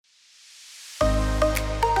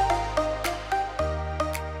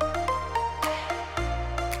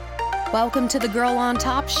Welcome to the Girl on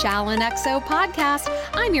Top Shallon XO podcast.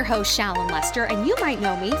 I'm your host, Shallon Lester, and you might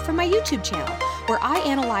know me from my YouTube channel, where I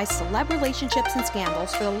analyze celeb relationships and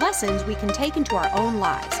scandals for the lessons we can take into our own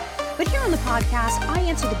lives. But here on the podcast, I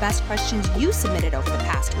answer the best questions you submitted over the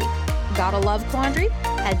past week. Got a love quandary?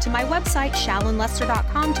 Head to my website,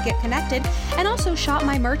 shallonlester.com, to get connected, and also shop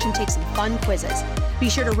my merch and take some fun quizzes. Be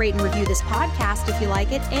sure to rate and review this podcast if you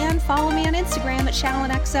like it, and follow me on Instagram at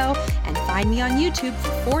ShallonXO, and find me on YouTube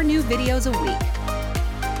for 4 new videos a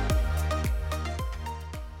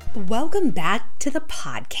week. Welcome back to the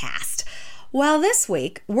podcast. Well, this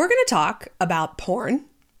week, we're going to talk about porn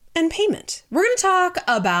and payment. We're going to talk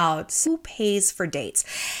about who pays for dates.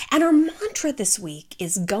 And our mantra this week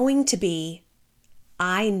is going to be,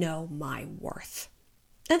 I know my worth.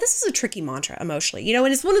 Now, this is a tricky mantra emotionally, and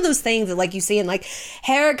it's one of those things that like you see in like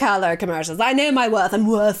hair color commercials. I know my worth, I'm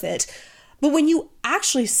worth it. But when you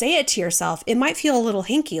actually say it to yourself, it might feel a little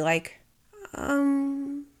hinky, like,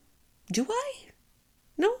 do I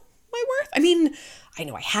know my worth? I mean, I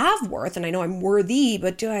know I have worth and I know I'm worthy,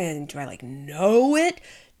 but do I like know it?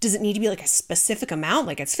 Does it need to be like a specific amount?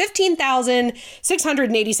 Like it's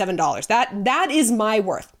 $15,687. That is my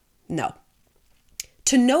worth. No.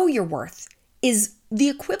 To know your worth is the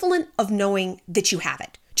equivalent of knowing that you have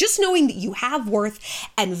it. Just knowing that you have worth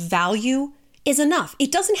and value is enough.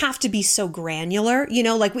 It doesn't have to be so granular,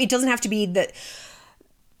 like it doesn't have to be that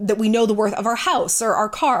we know the worth of our house or our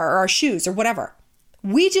car or our shoes or whatever.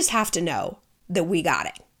 We just have to know that we got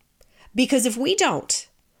it. Because if we don't,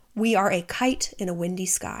 we are a kite in a windy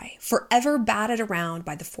sky, forever batted around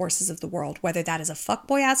by the forces of the world, whether that is a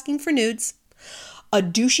fuckboy asking for nudes, a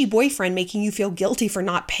douchey boyfriend making you feel guilty for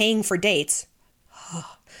not paying for dates.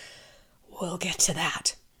 We'll get to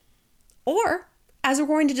that. Or, as we're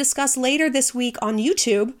going to discuss later this week on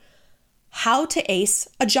YouTube, how to ace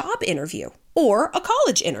a job interview or a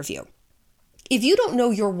college interview. If you don't know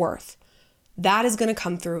your worth, that is going to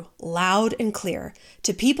come through loud and clear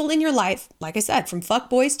to people in your life, like I said, from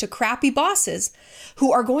fuckboys to crappy bosses,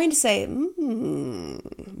 who are going to say,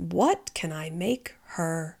 what can I make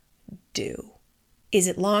her do? Is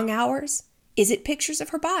it long hours? Is it pictures of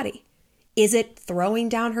her body? Is it throwing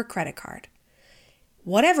down her credit card?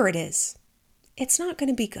 Whatever it is, it's not going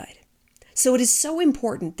to be good. So it is so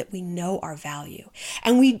important that we know our value.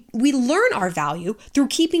 And we learn our value through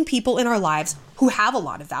keeping people in our lives who have a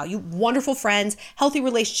lot of value, wonderful friends, healthy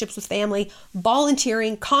relationships with family,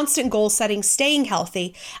 volunteering, constant goal setting, staying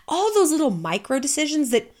healthy, all those little micro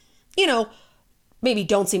decisions that, maybe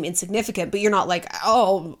don't seem insignificant, but you're not like,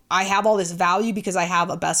 oh, I have all this value because I have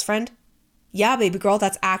a best friend. Yeah, baby girl,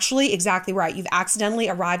 that's actually exactly right. You've accidentally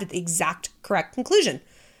arrived at the exact correct conclusion.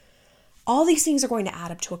 All these things are going to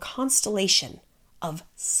add up to a constellation of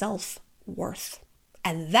self-worth.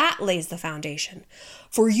 And that lays the foundation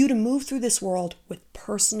for you to move through this world with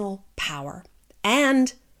personal power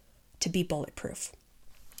and to be bulletproof.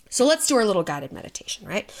 So let's do our little guided meditation,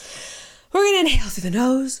 right? We're going to inhale through the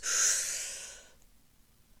nose.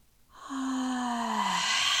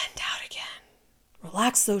 And out again.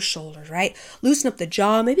 Relax those shoulders, right? Loosen up the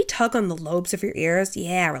jaw. Maybe tug on the lobes of your ears.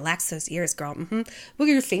 Yeah, relax those ears, girl.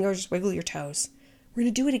 Wiggle your fingers, wiggle your toes. We're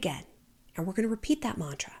going to do it again. And we're going to repeat that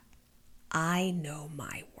mantra. I know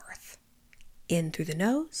my worth. In through the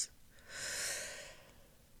nose.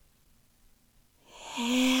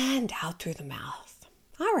 And out through the mouth.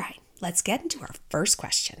 All right, let's get into our first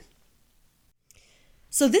question.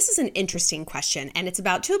 So this is an interesting question, and it's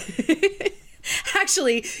about two...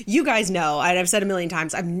 Actually, you guys know, and I've said a million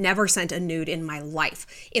times, I've never sent a nude in my life.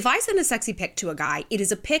 If I send a sexy pic to a guy, it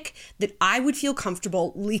is a pic that I would feel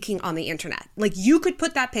comfortable leaking on the internet. Like, you could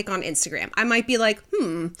put that pic on Instagram. I might be like,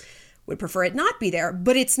 would prefer it not be there,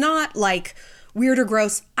 but it's not like weird or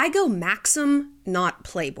gross. I go Maxim, not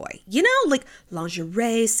Playboy. Like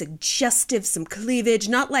lingerie, suggestive, some cleavage,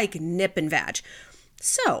 not like nip and vag.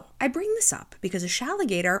 So I bring this up because a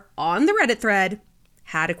Shalligator on the Reddit thread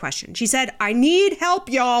had a question. She said, I need help,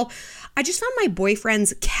 y'all. I just found my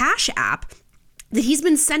boyfriend's Cash App that he's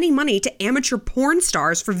been sending money to amateur porn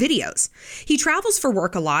stars for videos. He travels for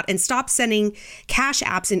work a lot and stopped sending Cash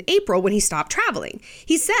Apps in April when he stopped traveling.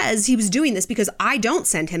 He says he was doing this because I don't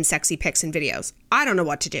send him sexy pics and videos. I don't know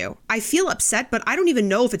what to do. I feel upset, but I don't even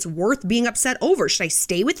know if it's worth being upset over. Should I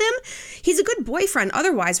stay with him? He's a good boyfriend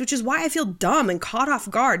otherwise, which is why I feel dumb and caught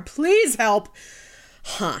off guard. Please help.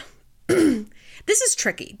 This is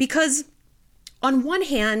tricky because on one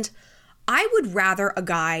hand, I would rather a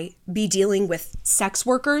guy be dealing with sex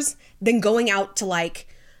workers than going out to like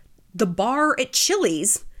the bar at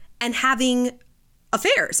Chili's and having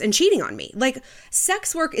affairs and cheating on me. Like,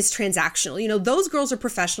 sex work is transactional. You know, those girls are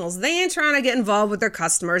professionals. They ain't trying to get involved with their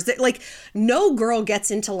customers. Like, no girl gets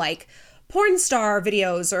into like porn star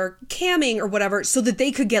videos or camming or whatever so that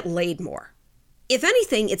they could get laid more. If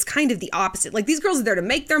anything, it's kind of the opposite. Like, these girls are there to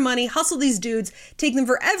make their money, hustle these dudes, take them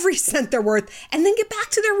for every cent they're worth, and then get back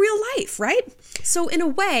to their real life, right? So in a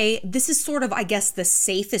way, this is sort of, I guess, the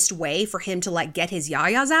safest way for him to like get his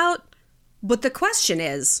yayas out. But the question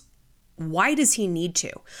is, why does he need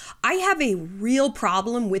to? I have a real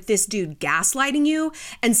problem with this dude gaslighting you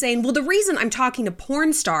and saying, well, the reason I'm talking to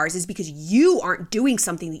porn stars is because you aren't doing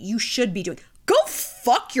something that you should be doing. Go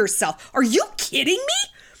fuck yourself. Are you kidding me?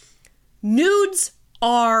 Nudes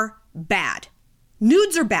are bad.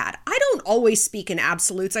 Nudes are bad. I don't always speak in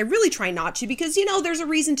absolutes. I really try not to because, you know, there's a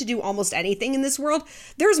reason to do almost anything in this world.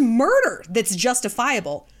 There's murder that's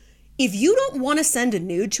justifiable. If you don't want to send a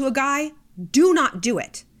nude to a guy, do not do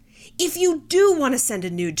it. If you do want to send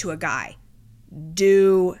a nude to a guy,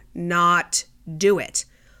 do not do it.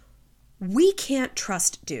 We can't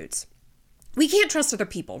trust dudes. We can't trust other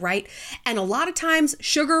people, right? And a lot of times,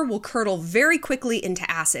 sugar will curdle very quickly into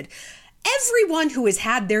acid. Everyone who has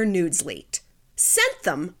had their nudes leaked sent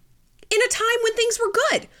them in a time when things were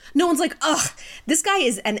good. No one's like, ugh, this guy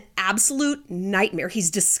is an absolute nightmare.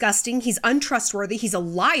 He's disgusting. He's untrustworthy. He's a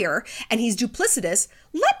liar and he's duplicitous.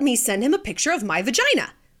 Let me send him a picture of my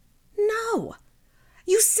vagina. No,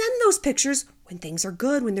 you send those pictures when things are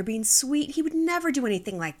good, when they're being sweet. He would never do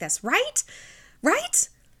anything like this, right? Right?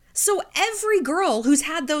 So every girl who's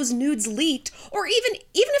had those nudes leaked, or even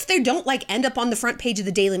if they don't like end up on the front page of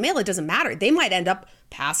the Daily Mail, it doesn't matter. They might end up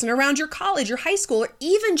passing around your college or high school, or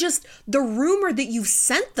even just the rumor that you've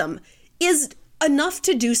sent them is enough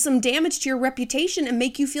to do some damage to your reputation and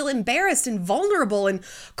make you feel embarrassed and vulnerable and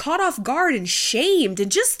caught off guard and shamed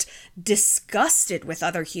and just disgusted with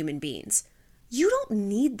other human beings. You don't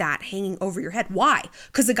need that hanging over your head. Why?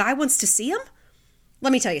 Because the guy wants to see him?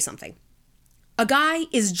 Let me tell you something. A guy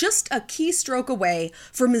is just a keystroke away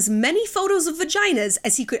from as many photos of vaginas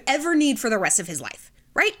as he could ever need for the rest of his life,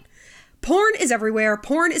 right? Porn is everywhere.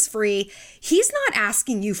 Porn is free. He's not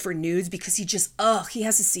asking you for nudes because he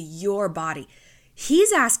has to see your body.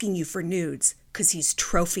 He's asking you for nudes because he's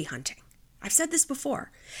trophy hunting. I've said this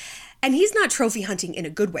before. And he's not trophy hunting in a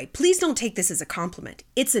good way. Please don't take this as a compliment.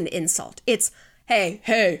 It's an insult. It's, hey,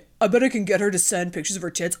 I bet I can get her to send pictures of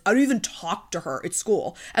her tits. I don't even talk to her at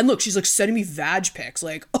school. And look, she's like sending me vag pics.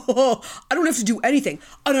 Like, oh, I don't have to do anything.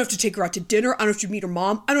 I don't have to take her out to dinner. I don't have to meet her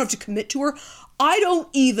mom. I don't have to commit to her. I don't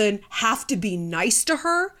even have to be nice to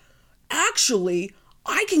her. Actually,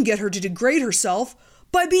 I can get her to degrade herself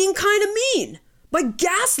by being kind of mean, by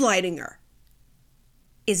gaslighting her.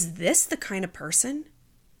 Is this the kind of person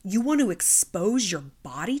you want to expose your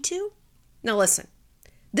body to? Now listen,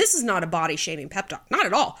 this is not a body shaming pep talk. Not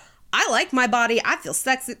at all. I like my body. I feel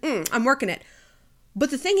sexy. I'm working it. But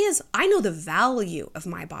the thing is, I know the value of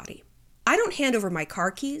my body. I don't hand over my car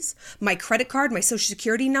keys, my credit card, my social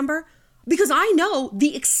security number, because I know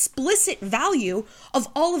the explicit value of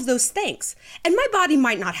all of those things. And my body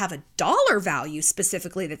might not have a dollar value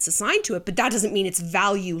specifically that's assigned to it, but that doesn't mean it's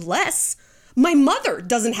valueless. My mother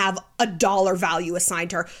doesn't have a dollar value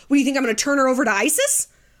assigned to her. What do you think, I'm going to turn her over to ISIS?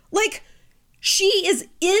 Like, she is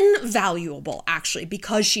invaluable, actually,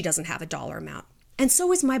 because she doesn't have a dollar amount. And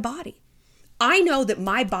so is my body. I know that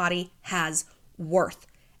my body has worth.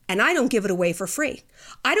 And I don't give it away for free.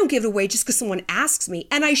 I don't give it away just because someone asks me.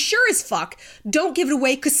 And I sure as fuck don't give it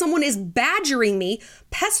away because someone is badgering me,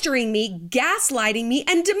 pestering me, gaslighting me,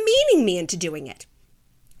 and demeaning me into doing it.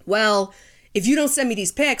 Well, if you don't send me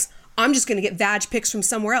these pics, I'm just going to get vag pics from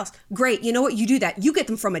somewhere else. Great. You know what? You do that. You get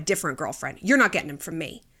them from a different girlfriend. You're not getting them from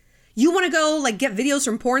me. You want to go like get videos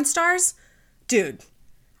from porn stars? Dude,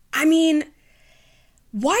 I mean,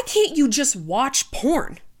 why can't you just watch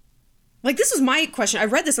porn? Like, this was my question. I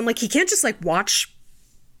read this. I'm like, he can't just watch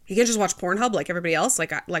Pornhub like everybody else,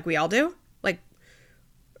 like we all do? Like,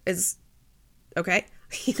 is, okay.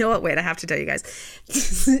 You know what? Wait, I have to tell you guys.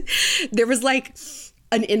 There was like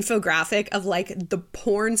an infographic of like the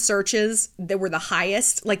porn searches that were the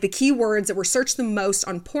highest, like the keywords that were searched the most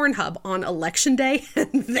on Pornhub on election day.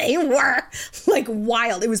 And they were like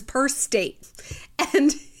wild. It was per state.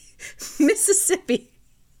 And Mississippi,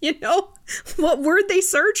 you know what word they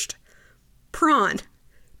searched? Prawn.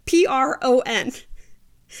 P-R-O-N.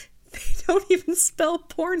 They don't even spell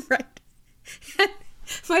porn right. And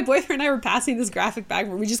my boyfriend and I were passing this graphic back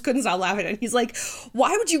where we just couldn't stop laughing. And he's like,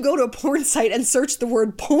 why would you go to a porn site and search the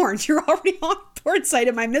word porn? You're already on a porn site.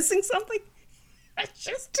 Am I missing something? It's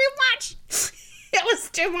just too much. It was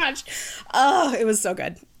too much. Oh, it was so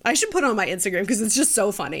good. I should put it on my Instagram because it's just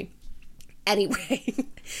so funny. Anyway,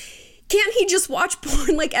 can't he just watch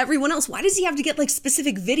porn like everyone else? Why does he have to get like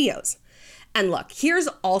specific videos? And look, here's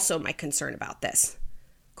also my concern about this.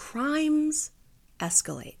 Crimes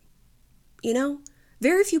escalate. You know,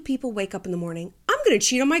 very few people wake up in the morning, I'm going to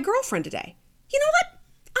cheat on my girlfriend today. You know what?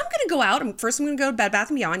 I'm going to go out. First, I'm going to go to Bed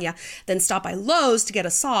Bath & Beyond, yeah. Then stop by Lowe's to get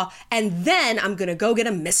a saw. And then I'm going to go get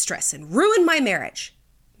a mistress and ruin my marriage.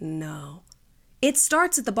 No. It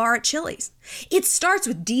starts at the bar at Chili's. It starts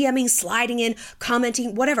with DMing, sliding in,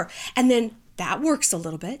 commenting, whatever. And then that works a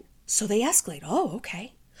little bit. So they escalate. Oh,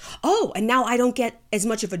 okay. Oh, and now I don't get as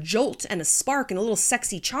much of a jolt and a spark and a little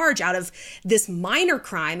sexy charge out of this minor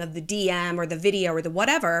crime of the DM or the video or the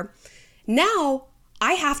whatever. Now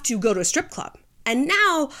I have to go to a strip club. And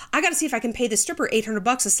now I got to see if I can pay the stripper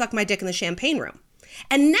 $800 to suck my dick in the champagne room.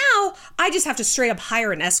 And now I just have to straight up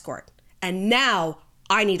hire an escort. And now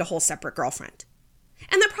I need a whole separate girlfriend.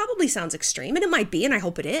 And that probably sounds extreme, and it might be, and I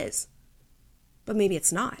hope it is. But maybe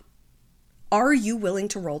it's not. Are you willing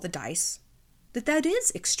to roll the dice that that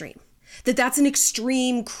is extreme? That that's an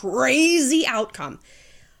extreme, crazy outcome?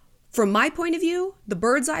 From my point of view, the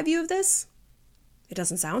bird's eye view of this, it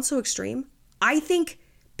doesn't sound so extreme. I think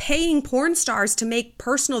paying porn stars to make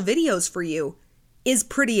personal videos for you is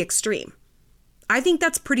pretty extreme. I think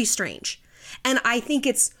that's pretty strange. And I think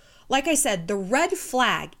it's, like I said, the red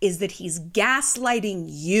flag is that he's gaslighting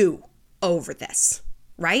you over this,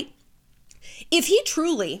 right? If he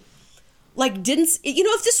truly, like, didn't, you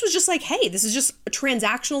know, if this was just like, hey, this is just a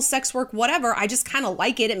transactional sex work, whatever, I just kind of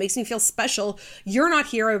like it. It makes me feel special. You're not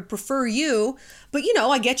here. I prefer you. But, you know,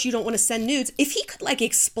 I get you don't want to send nudes. If he could, like,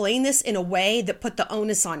 explain this in a way that put the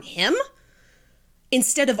onus on him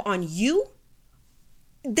instead of on you,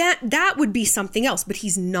 that would be something else. But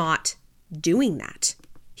he's not doing that.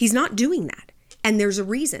 He's not doing that. And there's a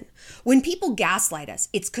reason. When people gaslight us,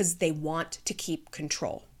 it's because they want to keep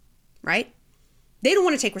control, right? They don't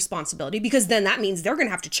want to take responsibility because then that means they're going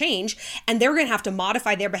to have to change and they're going to have to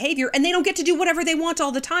modify their behavior and they don't get to do whatever they want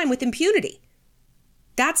all the time with impunity.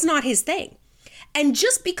 That's not his thing. And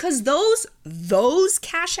just because those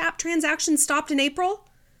Cash App transactions stopped in April,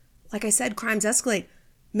 like I said, crimes escalate.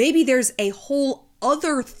 Maybe there's a whole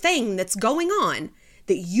other thing that's going on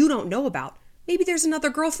that you don't know about. Maybe there's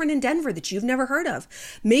another girlfriend in Denver that you've never heard of.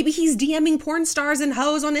 Maybe he's DMing porn stars and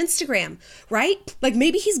hoes on Instagram, right? Like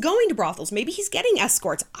maybe he's going to brothels. Maybe he's getting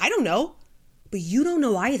escorts. I don't know. But you don't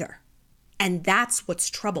know either. And that's what's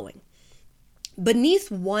troubling.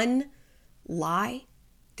 Beneath one lie,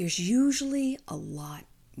 there's usually a lot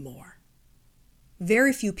more.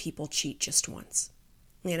 Very few people cheat just once.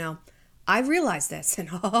 You know, I realized this and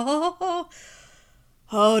oh,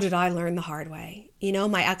 did I learn the hard way. You know,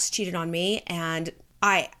 my ex cheated on me and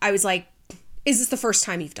I was like, is this the first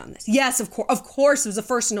time you've done this? Yes, of course, it was the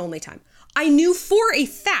first and only time. I knew for a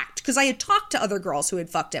fact, because I had talked to other girls who had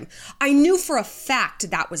fucked him, I knew for a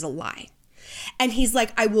fact that was a lie. And he's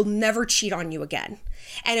like, I will never cheat on you again.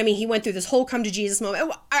 And I mean, he went through this whole come to Jesus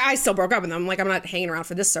moment. I still broke up with him. I'm like, I'm not hanging around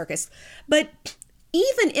for this circus. But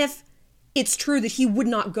even if it's true that he would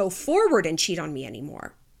not go forward and cheat on me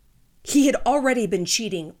anymore, he had already been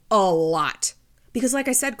cheating a lot. Because like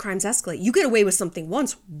I said, crimes escalate. You get away with something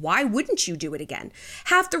once, why wouldn't you do it again?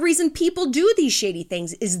 Half the reason people do these shady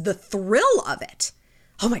things is the thrill of it.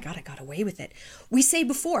 Oh my God, I got away with it. We say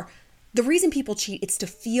before, the reason people cheat, it's to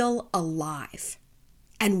feel alive.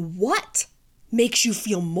 And what makes you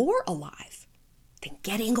feel more alive than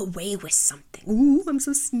getting away with something? Ooh, I'm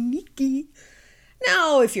so sneaky.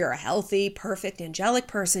 Now, if you're a healthy, perfect, angelic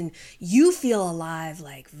person, you feel alive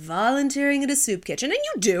like volunteering at a soup kitchen. And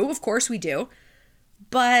you do, of course we do.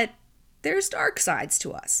 But there's dark sides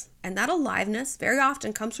to us. And that aliveness very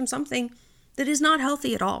often comes from something that is not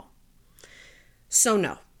healthy at all. So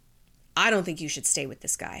no, I don't think you should stay with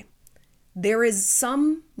this guy. There is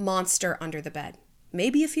some monster under the bed,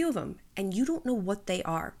 maybe a few of them, and you don't know what they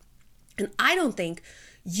are. And I don't think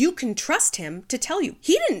you can trust him to tell you.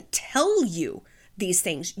 He didn't tell you these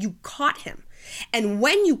things. You caught him. And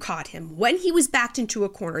when you caught him, when he was backed into a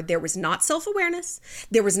corner, there was not self-awareness,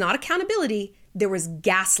 there was not accountability, there was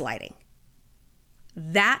gaslighting.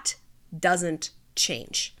 That doesn't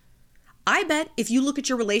change. I bet if you look at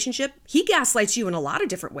your relationship, he gaslights you in a lot of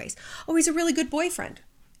different ways. Oh, he's a really good boyfriend.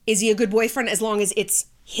 Is he a good boyfriend as long as it's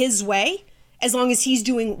his way? As long as he's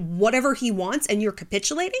doing whatever he wants and you're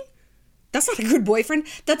capitulating? That's not a good boyfriend.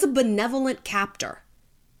 That's a benevolent captor,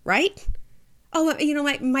 right? Oh, you know,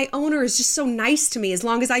 my owner is just so nice to me as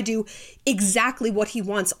long as I do exactly what he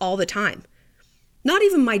wants all the time. Not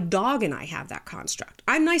even my dog and I have that construct.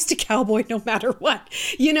 I'm nice to Cowboy no matter what,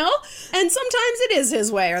 you know? And sometimes it is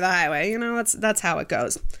his way or the highway, you know, that's how it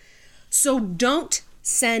goes. So don't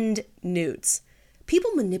send nudes.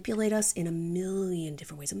 People manipulate us in a million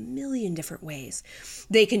different ways.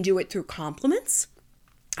 They can do it through compliments.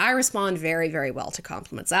 I respond very, very well to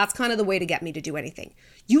compliments. That's kind of the way to get me to do anything.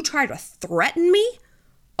 You try to threaten me,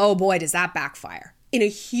 oh boy, does that backfire in a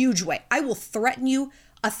huge way. I will threaten you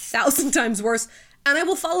 1,000 times worse, and I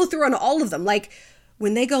will follow through on all of them. Like,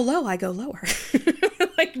 when they go low, I go lower.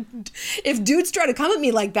 Like, if dudes try to come at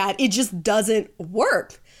me like that, it just doesn't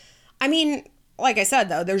work. I mean, like I said,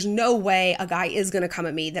 though, there's no way a guy is going to come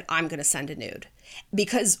at me that I'm going to send a nude.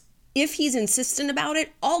 Because if he's insistent about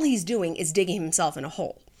it, all he's doing is digging himself in a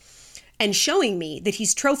hole and showing me that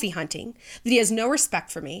he's trophy hunting, that he has no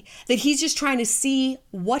respect for me, that he's just trying to see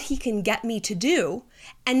what he can get me to do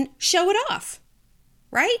and show it off,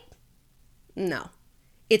 right? No.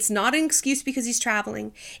 It's not an excuse because he's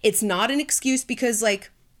traveling. It's not an excuse because,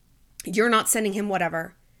 like, you're not sending him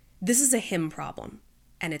whatever. This is a him problem,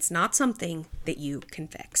 and it's not something that you can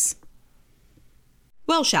fix.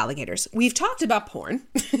 Well, Shalligators, we've talked about porn,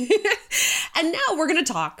 and now we're going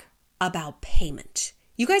to talk about payment.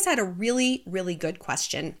 You guys had a really, really good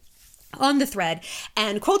question on the thread,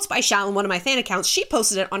 and Quotes by Shall in one of my fan accounts, she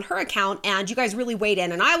posted it on her account, and you guys really weighed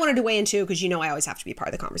in, and I wanted to weigh in too, because you know I always have to be part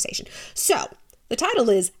of the conversation. So, the title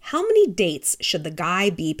is, How Many Dates Should the Guy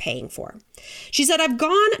Be Paying For? She said, I've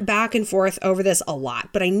gone back and forth over this a lot,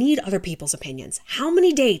 but I need other people's opinions. How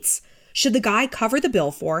many dates should the guy cover the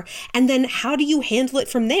bill for? And then how do you handle it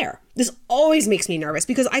from there? This always makes me nervous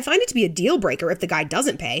because I find it to be a deal breaker if the guy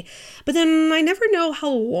doesn't pay, but then I never know how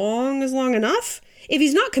long is long enough. If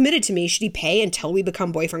he's not committed to me, should he pay until we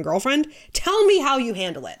become boyfriend-girlfriend? Tell me how you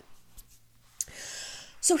handle it.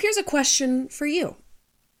 So here's a question for you.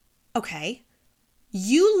 Okay.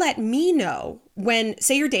 You let me know when,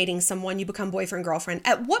 say you're dating someone, you become boyfriend, girlfriend,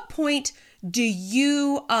 at what point do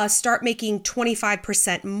you start making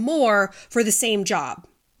 25% more for the same job?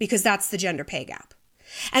 Because that's the gender pay gap.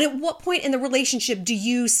 And at what point in the relationship do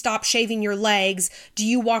you stop shaving your legs? Do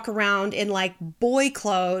you walk around in like boy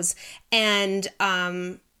clothes and,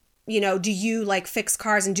 do you like fix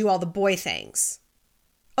cars and do all the boy things?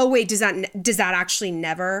 Oh wait, does that actually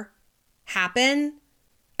never happen?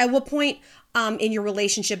 At what point in your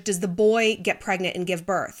relationship does the boy get pregnant and give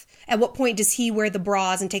birth? At what point does he wear the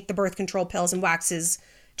bras and take the birth control pills and wax his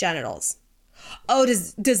genitals? Oh,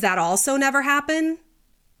 does that also never happen?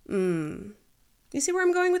 You see where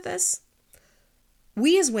I'm going with this?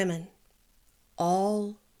 We as women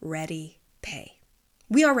already pay.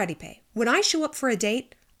 We already pay. When I show up for a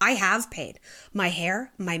date, I have paid. My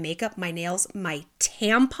hair, my makeup, my nails, my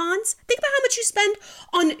tampons. Think about how much you spend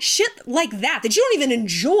on shit like that you don't even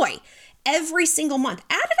enjoy every single month.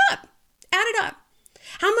 Add it up. Add it up.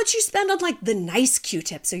 How much you spend on like the nice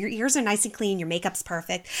Q-tips so your ears are nice and clean, your makeup's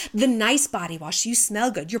perfect, the nice body wash so you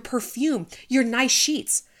smell good, your perfume, your nice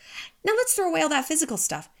sheets. Now let's throw away all that physical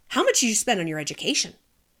stuff. How much do you spend on your education?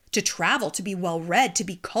 To travel, to be well-read, to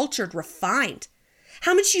be cultured, refined.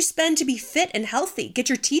 How much do you spend to be fit and healthy, get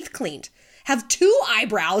your teeth cleaned, have 2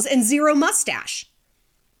 eyebrows and 0 mustache?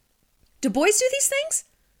 Do boys do these things?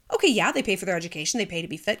 Okay, yeah, they pay for their education, they pay to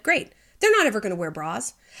be fit, great. They're not ever going to wear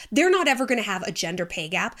bras. They're not ever going to have a gender pay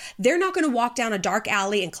gap. They're not going to walk down a dark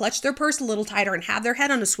alley and clutch their purse a little tighter and have their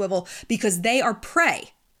head on a swivel because they are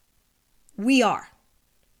prey. We are.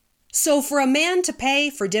 So for a man to pay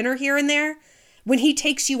for dinner here and there, when he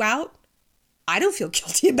takes you out, I don't feel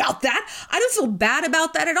guilty about that. I don't feel bad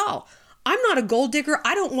about that at all. I'm not a gold digger.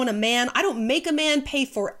 I don't want a man. I don't make a man pay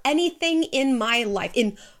for anything in my life.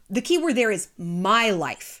 The key word there is my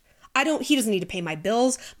life. He doesn't need to pay my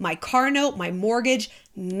bills, my car note, my mortgage,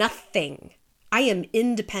 nothing. I am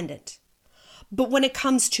independent. But when it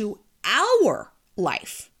comes to our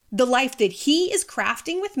life, the life that he is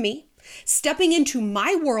crafting with me, stepping into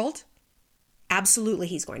my world, absolutely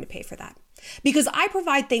he's going to pay for that. Because I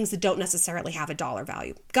provide things that don't necessarily have a dollar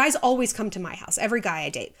value. Guys always come to my house, every guy I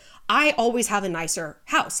date. I always have a nicer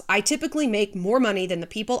house. I typically make more money than the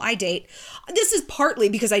people I date. This is partly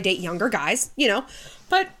because I date younger guys,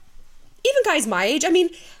 but even guys my age,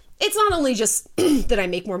 it's not only just that I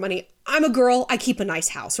make more money. I'm a girl, I keep a nice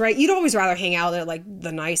house, right? You'd always rather hang out at like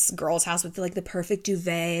the nice girl's house with like the perfect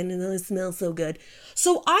duvet and it smells so good.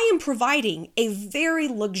 So I am providing a very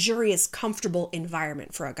luxurious, comfortable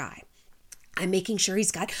environment for a guy. I'm making sure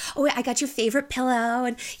I got your favorite pillow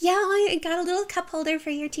and yeah, I got a little cup holder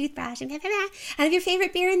for your toothbrush and I have your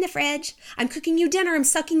favorite beer in the fridge. I'm cooking you dinner, I'm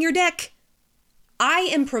sucking your dick. I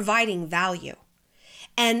am providing value.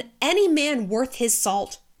 And any man worth his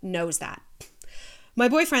salt knows that. My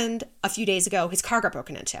boyfriend, a few days ago, his car got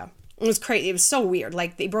broken into. It was crazy. It was so weird.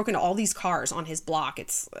 Like, they broke into all these cars on his block.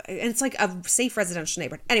 It's like a safe residential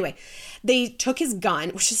neighborhood. Anyway, they took his gun,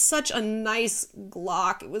 which is such a nice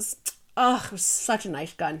Glock. It was such a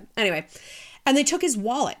nice gun. Anyway, and they took his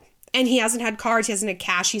wallet, and he hasn't had cards. He hasn't had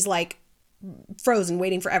cash. He's like frozen,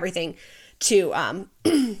 waiting for everything to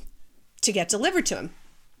to get delivered to him.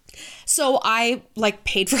 So I like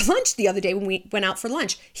paid for lunch the other day when we went out for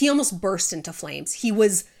lunch. He almost burst into flames. He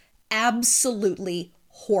was absolutely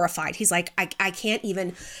horrified. He's like, I can't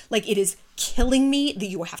even, like, it is killing me that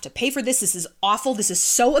you have to pay for this. This is awful. This is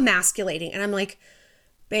so emasculating. And I'm like,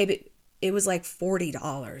 babe, it was like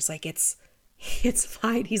 $40. Like, it's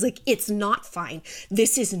fine. He's like, it's not fine.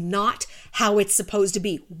 This is not how it's supposed to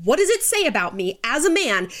be. What does it say about me as a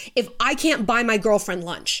man if I can't buy my girlfriend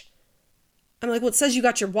lunch? I'm like, well, it says you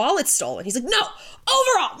got your wallet stolen. He's like, no,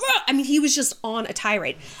 overall. I mean, he was just on a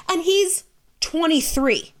tirade. And he's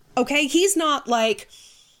 23, okay? He's not like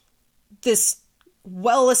this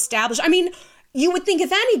well-established. I mean, you would think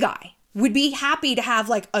if any guy would be happy to have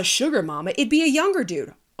like a sugar mama, it'd be a younger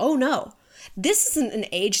dude. Oh no, this isn't an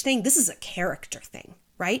age thing. This is a character thing,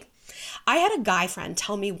 right? I had a guy friend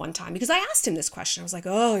tell me one time, because I asked him this question. I was like,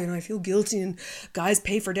 oh, I feel guilty and guys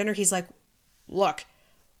pay for dinner. He's like, look,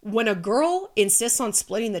 when a girl insists on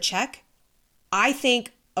splitting the check, I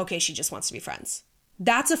think, okay, she just wants to be friends.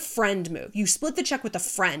 That's a friend move. You split the check with a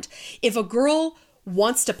friend. If a girl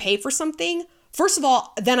wants to pay for something, first of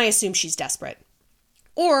all, then I assume she's desperate.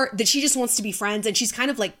 Or that she just wants to be friends and she's kind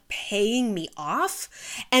of like paying me off.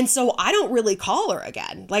 And so I don't really call her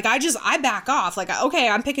again. Like, I back off. Like, okay,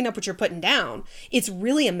 I'm picking up what you're putting down. It's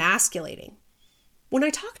really emasculating. When I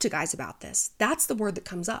talk to guys about this, that's the word that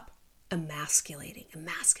comes up. Emasculating,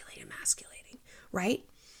 right?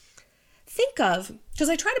 Think of, because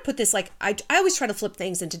I try to put this, like, I always try to flip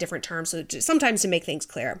things into different terms, so sometimes to make things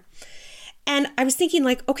clear. And I was thinking,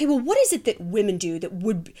 like, okay, well, what is it that women do that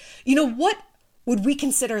would, what would we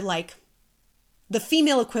consider like the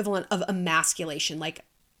female equivalent of emasculation, like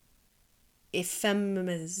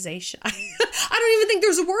effeminization? I don't even think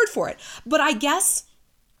there's a word for it. But I guess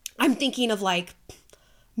I'm thinking of like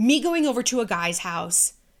me going over to a guy's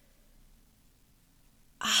house.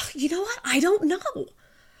 You know what? I don't know.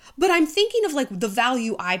 But I'm thinking of like the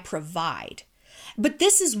value I provide. But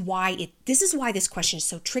this is why this question is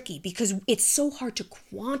so tricky, because it's so hard to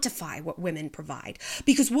quantify what women provide,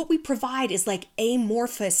 because what we provide is like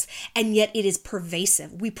amorphous, and yet it is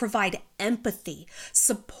pervasive. We provide empathy,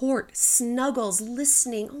 support, snuggles,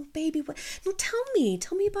 listening. Oh, baby, what? No, tell me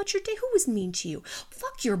about your day. Who was mean to you?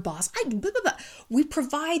 Fuck your boss. We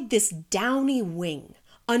provide this downy wing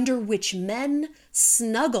under which men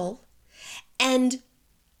snuggle and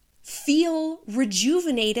feel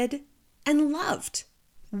rejuvenated and loved.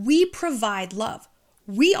 We provide love.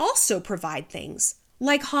 We also provide things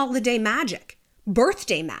like holiday magic,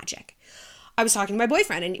 birthday magic. I was talking to my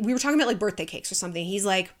boyfriend and we were talking about like birthday cakes or something. He's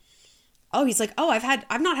like, oh,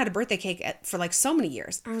 I've not had a birthday cake for like so many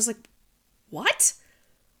years. I was like, what?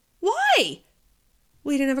 Why?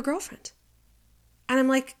 Well, you didn't have a girlfriend. And I'm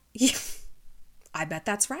like, yeah, I bet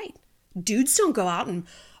that's right. Dudes don't go out and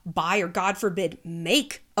buy, or God forbid,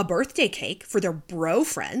 make a birthday cake for their bro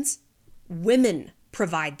friends. Women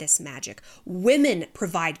provide this magic. Women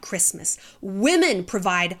provide Christmas. Women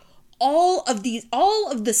provide all of the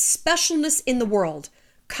specialness in the world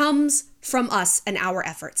comes from us and our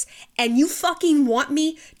efforts. And you fucking want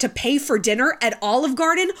me to pay for dinner at Olive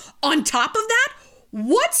Garden on top of that?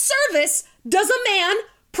 What service does a man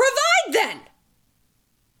provide then?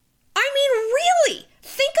 I mean, really?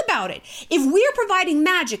 Think about it. If we're providing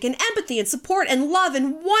magic and empathy and support and love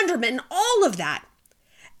and wonderment and all of that,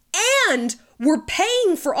 and we're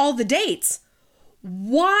paying for all the dates,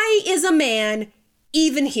 why is a man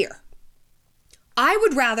even here? I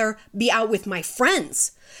would rather be out with my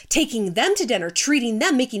friends, taking them to dinner, treating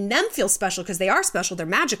them, making them feel special, because they are special, they're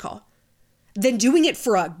magical, than doing it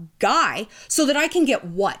for a guy so that I can get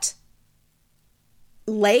what?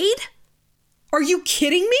 Laid? Are you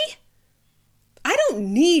kidding me? I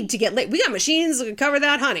don't need to get laid. We got machines that can cover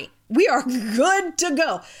that, honey. We are good to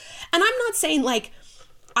go. And I'm not saying like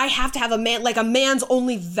I have to have a man, like a man's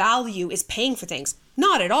only value is paying for things.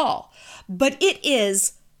 Not at all. But it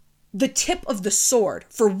is the tip of the sword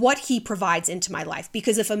for what he provides into my life.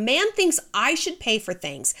 Because if a man thinks I should pay for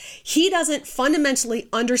things, he doesn't fundamentally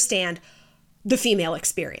understand the female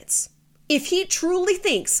experience. If he truly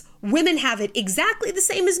thinks women have it exactly the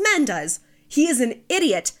same as men does, he is an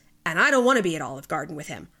idiot, and I don't want to be at Olive Garden with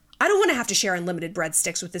him. I don't want to have to share unlimited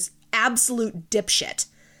breadsticks with this absolute dipshit.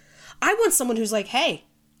 I want someone who's like, hey,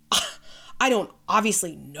 I don't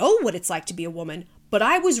obviously know what it's like to be a woman, But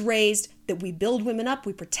I was raised that we build women up,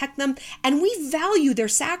 we protect them, and we value their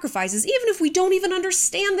sacrifices, even if we don't even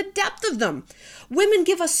understand the depth of them. Women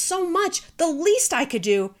give us so much. The least I could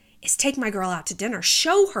do is take my girl out to dinner,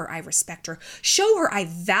 show her I respect her, show her I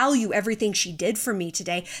value everything she did for me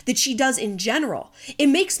today, that she does in general. It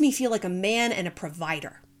makes me feel like a man and a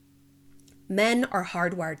provider. Men are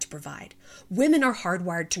hardwired to provide. Women are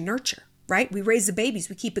hardwired to nurture, right? We raise the babies,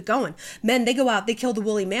 we keep it going. Men, they go out, they kill the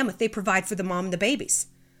woolly mammoth, they provide for the mom and the babies.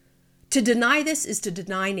 To deny this is to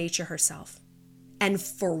deny nature herself. And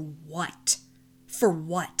for what? For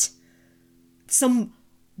what? Some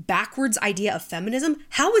backwards idea of feminism?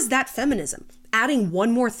 How is that feminism? Adding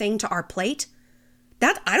one more thing to our plate?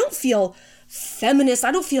 That I don't feel feminist.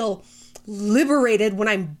 I don't feel liberated when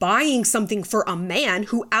I'm buying something for a man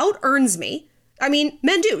who out-earns me. I mean,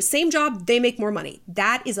 men do. Same job, they make more money.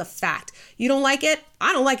 That is a fact. You don't like it?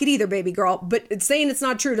 I don't like it either, baby girl. But saying it's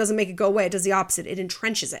not true doesn't make it go away. It does the opposite. It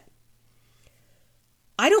entrenches it.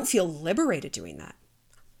 I don't feel liberated doing that.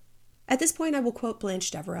 At this point, I will quote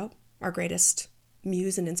Blanche Devereaux, our greatest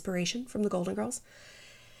muse and inspiration from the Golden Girls.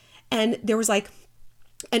 And there was like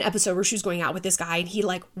an episode where she was going out with this guy and he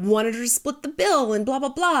like wanted her to split the bill and blah, blah,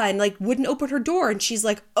 blah, and like wouldn't open her door. And she's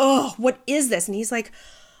like, oh, what is this? And he's like,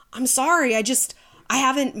 I'm sorry. I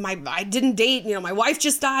didn't date, my wife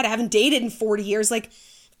just died. I haven't dated in 40 years. Like,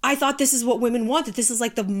 I thought this is what women want, that this is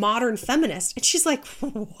like the modern feminist. And she's like,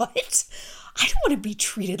 what? I don't want to be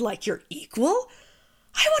treated like you're equal.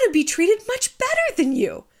 I want to be treated much better than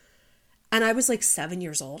you. And I was like 7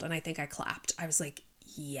 years old and I think I clapped. I was like,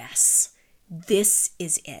 yes, this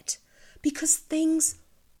is it. Because things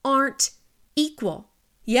aren't equal.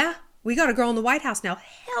 Yeah, we got a girl in the White House now.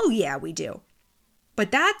 Hell yeah, we do.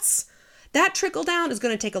 But that trickle down is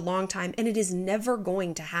going to take a long time and it is never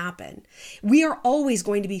going to happen. We are always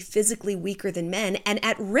going to be physically weaker than men and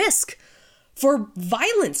at risk for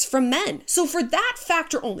violence from men. So for that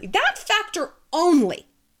factor only,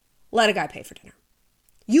 let a guy pay for dinner.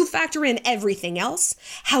 You factor in everything else,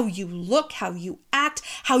 how you look, how you act,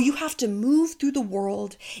 how you have to move through the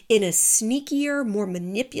world in a sneakier, more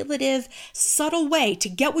manipulative, subtle way to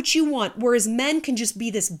get what you want, whereas men can just be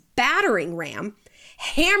this battering ram,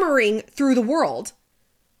 hammering through the world.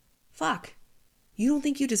 Fuck, you don't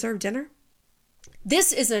think you deserve dinner?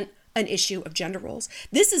 This isn't an issue of gender roles.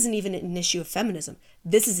 This isn't even an issue of feminism.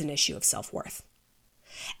 This is an issue of self-worth.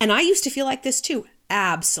 And I used to feel like this too.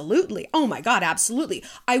 Absolutely. Oh my God, absolutely.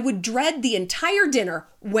 I would dread the entire dinner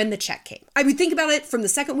when the check came. I would think about it from the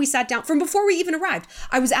second we sat down, from before we even arrived.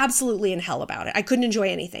 I was absolutely in hell about it. I couldn't enjoy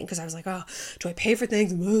anything because I was like, oh, do I pay for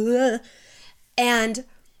things? And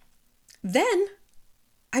then,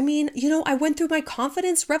 I went through my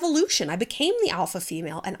confidence revolution. I became the alpha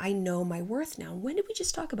female and I know my worth now. When did we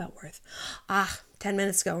just talk about worth? 10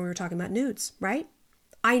 minutes ago when we were talking about nudes, right?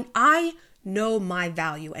 I know my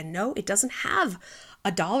value, and no, it doesn't have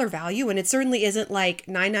a dollar value, and it certainly isn't like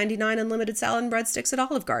 $9.99 unlimited salad and breadsticks at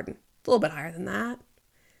Olive Garden. It's a little bit higher than that.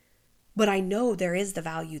 But I know there is the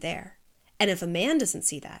value there. And if a man doesn't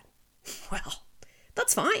see that, well,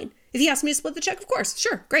 that's fine. If he asks me to split the check, of course,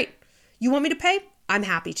 sure, great. You want me to pay? I'm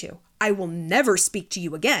happy to. I will never speak to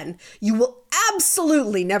you again. You will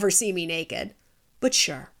absolutely never see me naked. But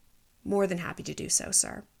sure, more than happy to do so,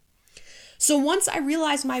 sir. So once I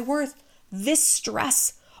realized my worth, this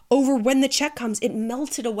stress over when the check comes, it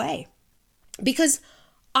melted away. Because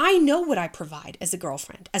I know what I provide as a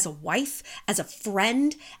girlfriend, as a wife, as a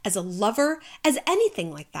friend, as a lover, as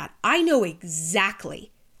anything like that. I know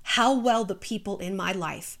exactly how well the people in my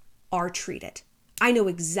life are treated. I know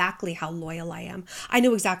exactly how loyal I am. I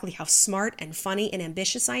know exactly how smart and funny and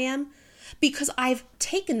ambitious I am because I've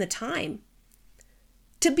taken the time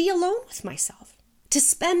to be alone with myself, to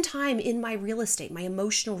spend time in my real estate, my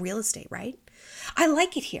emotional real estate, right? I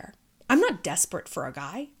like it here. I'm not desperate for a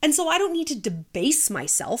guy. And so I don't need to debase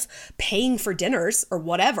myself paying for dinners or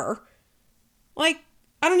whatever. Like,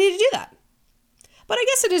 I don't need to do that. But I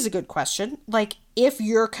guess it is a good question. Like, if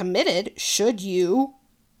you're committed, should you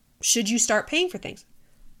start paying for things?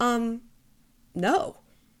 No.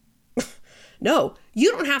 No,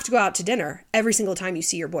 you don't have to go out to dinner every single time you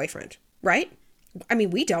see your boyfriend, right? I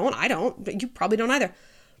mean, we don't. I don't. But you probably don't either.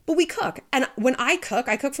 But we cook. And when I cook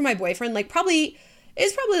for my boyfriend, like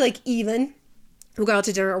it's probably like even. We'll go out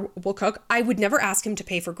to dinner, we'll cook. I would never ask him to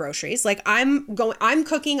pay for groceries. Like I'm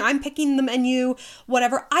cooking, I'm picking the menu,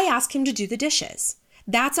 whatever. I ask him to do the dishes.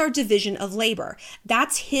 That's our division of labor.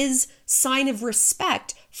 That's his sign of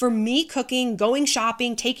respect for me cooking, going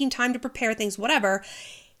shopping, taking time to prepare things, whatever.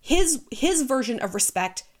 His version of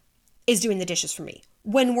respect is doing the dishes for me.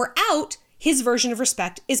 When we're out, his version of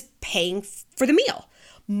respect is paying for the meal.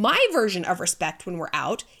 My version of respect when we're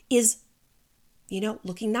out is,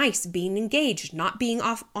 looking nice, being engaged, not being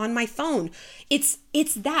off on my phone. It's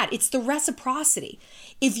the reciprocity.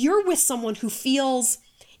 If you're with someone who feels,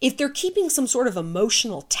 if they're keeping some sort of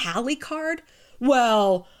emotional tally card,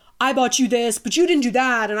 well, I bought you this, but you didn't do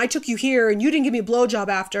that, and I took you here, and you didn't give me a blowjob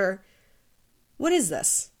after. What is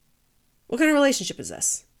this? What kind of relationship is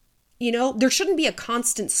this? There shouldn't be a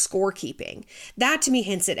constant scorekeeping. That to me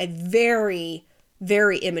hints at a very,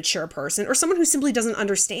 very immature person, or someone who simply doesn't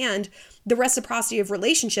understand the reciprocity of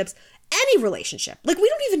relationships, any relationship. Like, we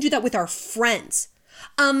don't even do that with our friends.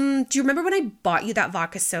 Do you remember when I bought you that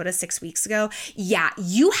vodka soda 6 weeks ago? Yeah,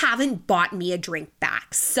 you haven't bought me a drink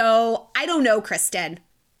back. So I don't know, Kristen.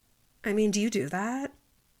 I mean, do you do that?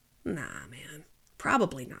 Nah, man.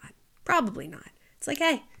 Probably not. Probably not. It's like,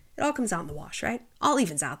 hey, it all comes out in the wash, right? All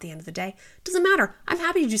evens out at the end of the day. Doesn't matter. I'm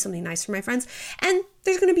happy to do something nice for my friends. And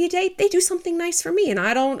there's going to be a day they do something nice for me and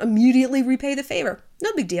I don't immediately repay the favor.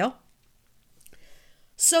 No big deal.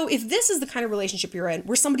 So if this is the kind of relationship you're in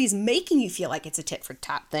where somebody's making you feel like it's a tit for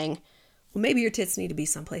tat thing, well, maybe your tits need to be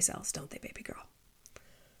someplace else, don't they, baby girl?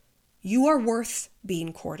 You are worth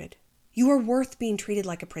being courted. You are worth being treated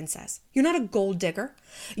like a princess. You're not a gold digger.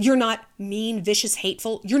 You're not mean, vicious,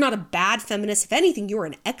 hateful. You're not a bad feminist. If anything, you're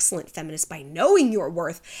an excellent feminist by knowing your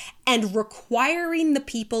worth and requiring the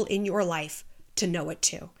people in your life to know it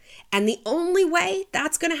too. And the only way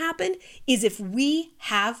that's going to happen is if we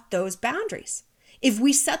have those boundaries, if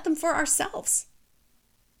we set them for ourselves.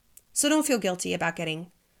 So don't feel guilty about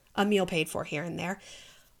getting a meal paid for here and there.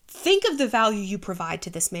 Think of the value you provide to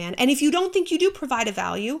this man. And if you don't think you do provide a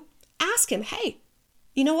value, ask him, hey,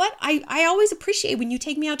 you know what? I always appreciate when you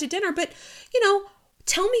take me out to dinner, but,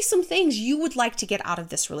 tell me some things you would like to get out of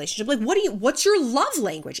this relationship. Like, what's your love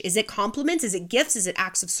language? Is it compliments? Is it gifts? Is it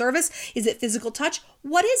acts of service? Is it physical touch?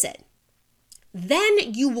 What is it?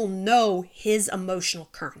 Then you will know his emotional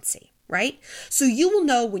currency, right? So you will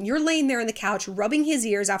know when you're laying there on the couch, rubbing his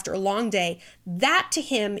ears after a long day, that to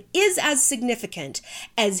him is as significant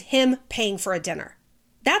as him paying for a dinner.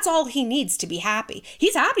 That's all he needs to be happy.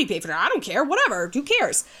 He's happy to pay for it. I don't care. Whatever. Who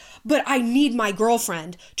cares? But I need my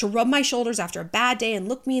girlfriend to rub my shoulders after a bad day and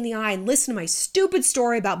look me in the eye and listen to my stupid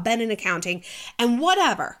story about Ben and accounting and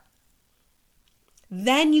whatever.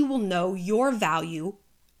 Then you will know your value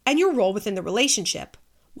and your role within the relationship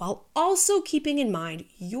while also keeping in mind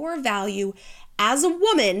your value as a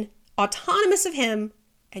woman, autonomous of him,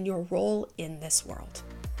 and your role in this world.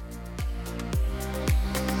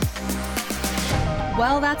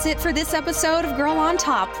 Well, that's it for this episode of Girl on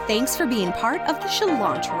Top. Thanks for being part of the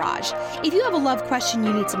Shalantourage. If you have a love question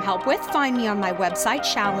you need some help with, find me on my website,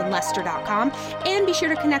 ShallonLester.com, and be sure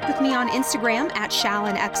to connect with me on Instagram at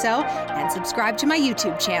ShallonXO and subscribe to my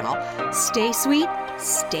YouTube channel. Stay sweet,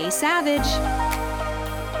 stay savage.